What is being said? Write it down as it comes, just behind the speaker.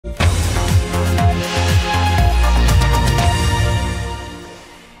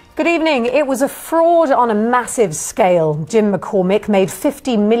Good evening. It was a fraud on a massive scale. Jim McCormick made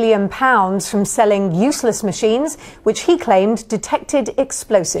 £50 million from selling useless machines, which he claimed detected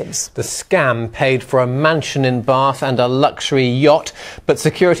explosives. The scam paid for a mansion in Bath and a luxury yacht, but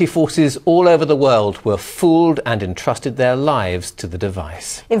security forces all over the world were fooled and entrusted their lives to the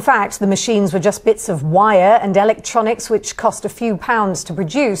device. In fact, the machines were just bits of wire and electronics which cost a few pounds to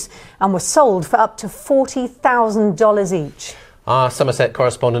produce and were sold for up to $40,000 each. Our Somerset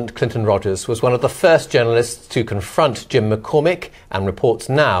correspondent Clinton Rogers was one of the first journalists to confront Jim McCormick and reports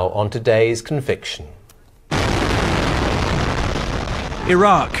now on today's conviction.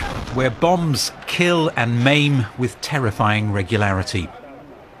 Iraq, where bombs kill and maim with terrifying regularity.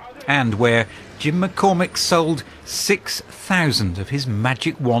 And where Jim McCormick sold 6,000 of his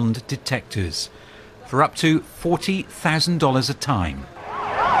magic wand detectors for up to $40,000 a time.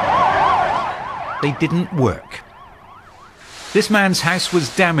 They didn't work. This man's house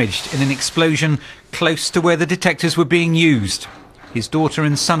was damaged in an explosion close to where the detectors were being used. His daughter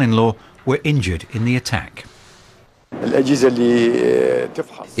and son-in-law were injured in the attack.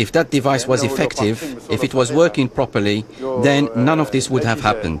 If that device was effective, if it was working properly, then none of this would have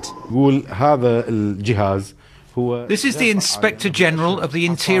happened. This is the Inspector General of the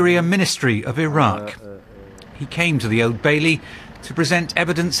Interior Ministry of Iraq. He came to the Old Bailey to present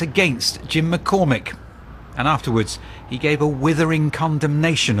evidence against Jim McCormick. And afterwards, he gave a withering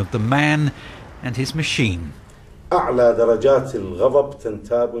condemnation of the man and his machine. I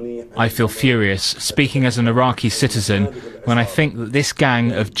feel furious, speaking as an Iraqi citizen, when I think that this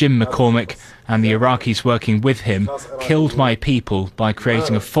gang of Jim McCormick and the Iraqis working with him killed my people by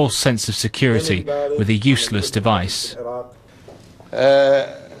creating a false sense of security with a useless device.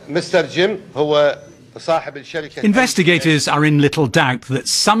 Mr. Jim, Investigators are in little doubt that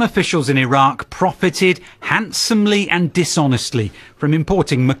some officials in Iraq profited handsomely and dishonestly from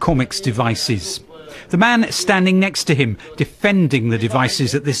importing McCormick's devices. The man standing next to him, defending the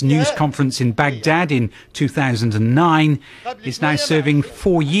devices at this news conference in Baghdad in 2009, is now serving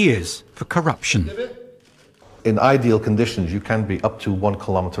 4 years for corruption. In ideal conditions, you can be up to 1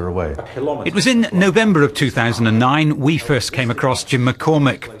 kilometre away. It was in November of 2009 we first came across Jim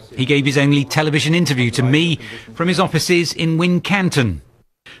McCormick. He gave his only television interview to me from his offices in Wincanton.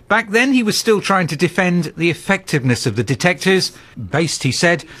 Back then he was still trying to defend the effectiveness of the detectors, based, he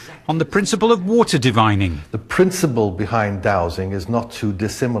said, on the principle of water divining. The principle behind dowsing is not too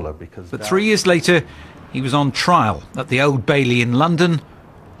dissimilar because... But 3 years later, he was on trial at the Old Bailey in London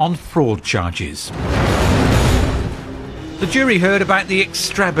on fraud charges. The jury heard about the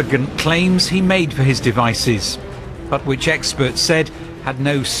extravagant claims he made for his devices, but which experts said had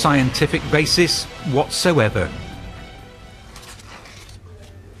no scientific basis whatsoever.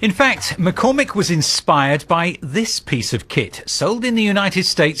 In fact, McCormick was inspired by this piece of kit, sold in the United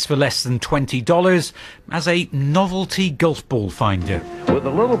States for less than $20 as a novelty golf ball finder. With a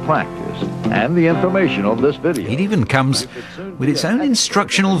little practice and the information on this video, it even comes with its own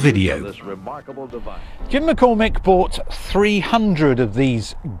instructional video. Jim McCormick bought 300 of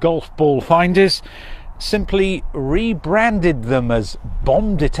these golf ball finders, simply rebranded them as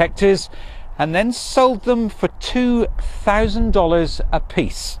bomb detectors, and then sold them for $2,000 a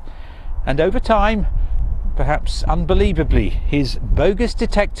piece. And over time, perhaps unbelievably, his bogus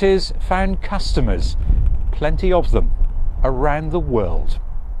detectors found customers, plenty of them, around the world.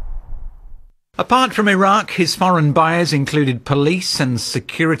 Apart from Iraq, his foreign buyers included police and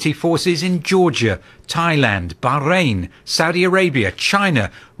security forces in Georgia, Thailand, Bahrain, Saudi Arabia, China,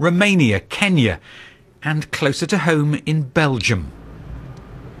 Romania, Kenya, and closer to home in Belgium.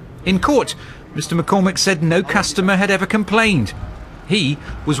 In court, Mr. McCormick said no customer had ever complained. He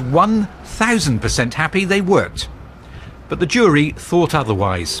was 1,000% happy they worked. But the jury thought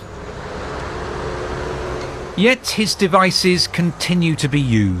otherwise. Yet his devices continue to be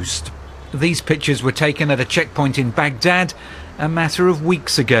used. These pictures were taken at a checkpoint in Baghdad a matter of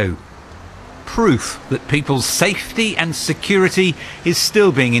weeks ago. Proof that people's safety and security is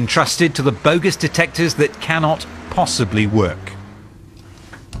still being entrusted to the bogus detectors that cannot possibly work.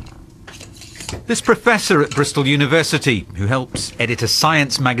 This professor at Bristol University, who helps edit a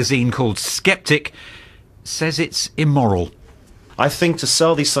science magazine called Skeptic, says it's immoral. I think to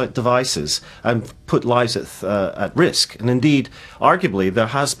sell these devices and put lives at risk, and indeed, arguably, there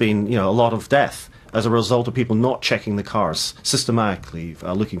has been a lot of death as a result of people not checking the cars, systematically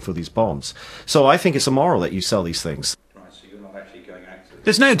looking for these bombs. So I think it's immoral that you sell these things.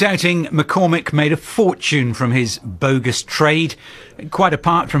 There's no doubting McCormick made a fortune from his bogus trade. Quite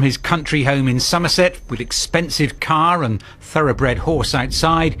apart from his country home in Somerset, with expensive car and thoroughbred horse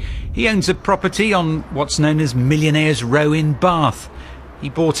outside, he owns a property on what's known as Millionaires Row in Bath. He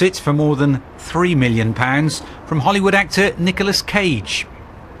bought it for more than £3 million from Hollywood actor Nicolas Cage.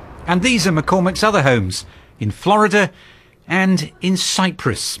 And these are McCormick's other homes, in Florida and in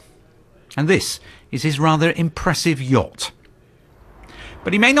Cyprus. And this is his rather impressive yacht.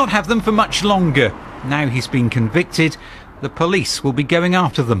 But he may not have them for much longer. Now he's been convicted, the police will be going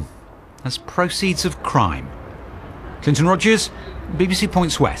after them as proceeds of crime. Clinton Rogers, BBC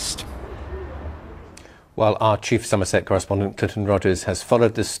Points West. Well, our chief Somerset correspondent, Clinton Rogers, has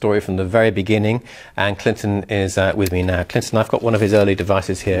followed this story from the very beginning, and Clinton is with me now. Clinton, I've got one of his early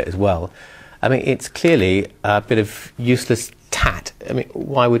devices here as well. I mean, it's clearly a bit of useless tat. I mean,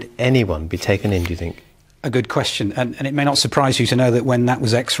 why would anyone be taken in, do you think? A good question, and it may not surprise you to know that when that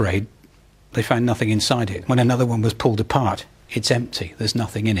was x-rayed, they found nothing inside it. When another one was pulled apart, it's empty, there's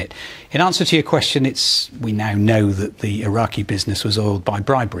nothing in it. In answer to your question, we now know that the Iraqi business was oiled by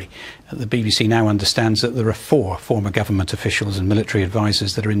bribery. The BBC now understands that there are 4 former government officials and military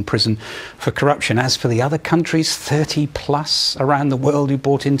advisors that are in prison for corruption. As for the other countries, 30 plus around the world who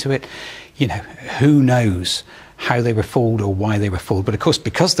bought into it, you know, who knows how they were fooled or why they were fooled. But of course,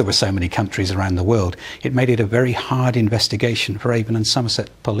 because there were so many countries around the world, it made it a very hard investigation for Avon and Somerset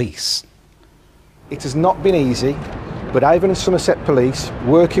Police. It has not been easy, but Avon and Somerset Police,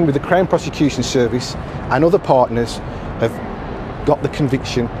 working with the Crown Prosecution Service and other partners, have got the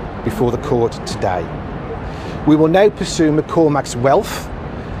conviction before the court today. We will now pursue McCormick's wealth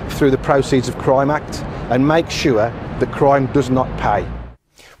through the Proceeds of Crime Act and make sure that crime does not pay.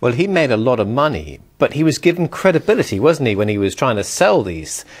 Well, he made a lot of money, but he was given credibility, wasn't he, when he was trying to sell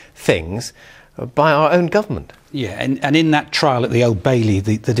these things by our own government? Yeah, and in that trial at the Old Bailey,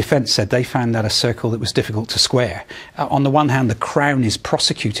 the defence said they found that a circle that was difficult to square. On the one hand, the Crown is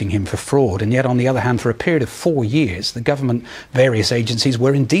prosecuting him for fraud, and yet on the other hand, for a period of 4 years, the government, various agencies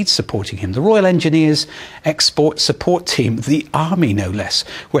were indeed supporting him. The Royal Engineers Export Support Team, the Army no less,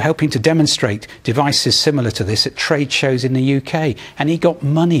 were helping to demonstrate devices similar to this at trade shows in the UK, and he got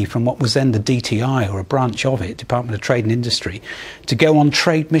money from what was then the DTI, or a branch of it, Department of Trade and Industry, to go on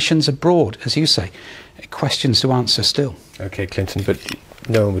trade missions abroad, as you say. Questions to answer still. OK, Clinton, but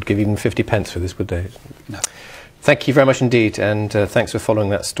no one would give even 50 pence for this, would they? No. Thank you very much indeed, and thanks for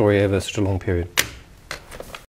following that story over such a long period.